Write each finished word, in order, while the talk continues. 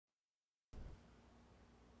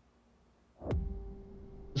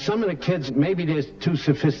Some of the kids, maybe they're too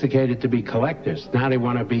sophisticated to be collectors. Now they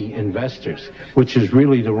want to be investors, which is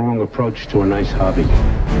really the wrong approach to a nice hobby.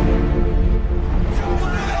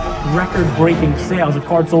 Record-breaking sales. A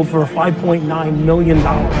card sold for $5.9 million.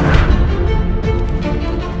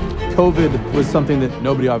 COVID was something that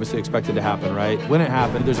nobody obviously expected to happen, right? When it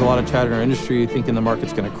happened, there's a lot of chatter in our industry thinking the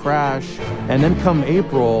market's going to crash. And then come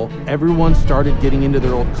April, everyone started getting into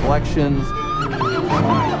their old collections. Oh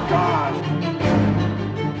my God.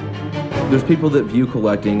 There's people that view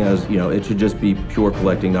collecting as, you know, it should just be pure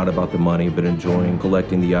collecting, not about the money, but enjoying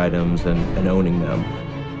collecting the items and owning them.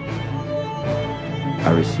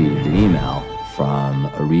 I received an email from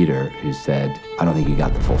a reader who said, I don't think you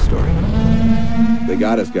got the full story. They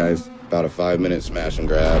got us, guys. About a 5-minute smash and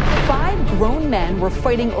grab. 5 grown men were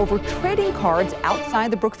fighting over trading cards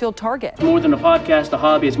outside the Brookfield Target. It's more than a podcast, a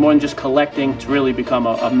hobby. It's more than just collecting. It's really become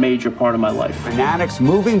a major part of my life. Fanatics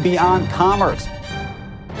moving beyond commerce.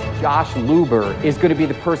 Josh Luber is going to be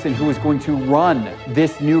the person who is going to run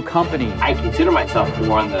this new company. I consider myself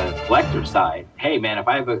more on the collector side. Hey, man, if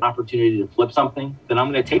I have an opportunity to flip something, then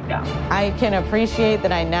I'm going to take that. I can appreciate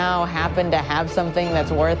that I now happen to have something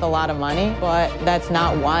that's worth a lot of money, but that's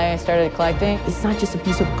not why I started collecting. It's not just a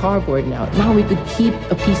piece of cardboard now. Now we could keep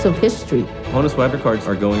a piece of history. Honda Swagger cards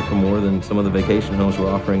are going for more than some of the vacation homes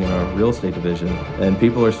we're offering in our real estate division. And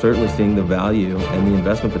people are certainly seeing the value and the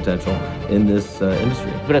investment potential in this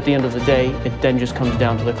industry. But at the end of the day, it then just comes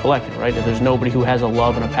down to the collecting, right? If there's nobody who has a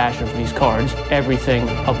love and a passion for these cards, everything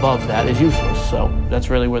above that is useless. So that's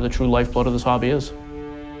really where the true lifeblood of this hobby is.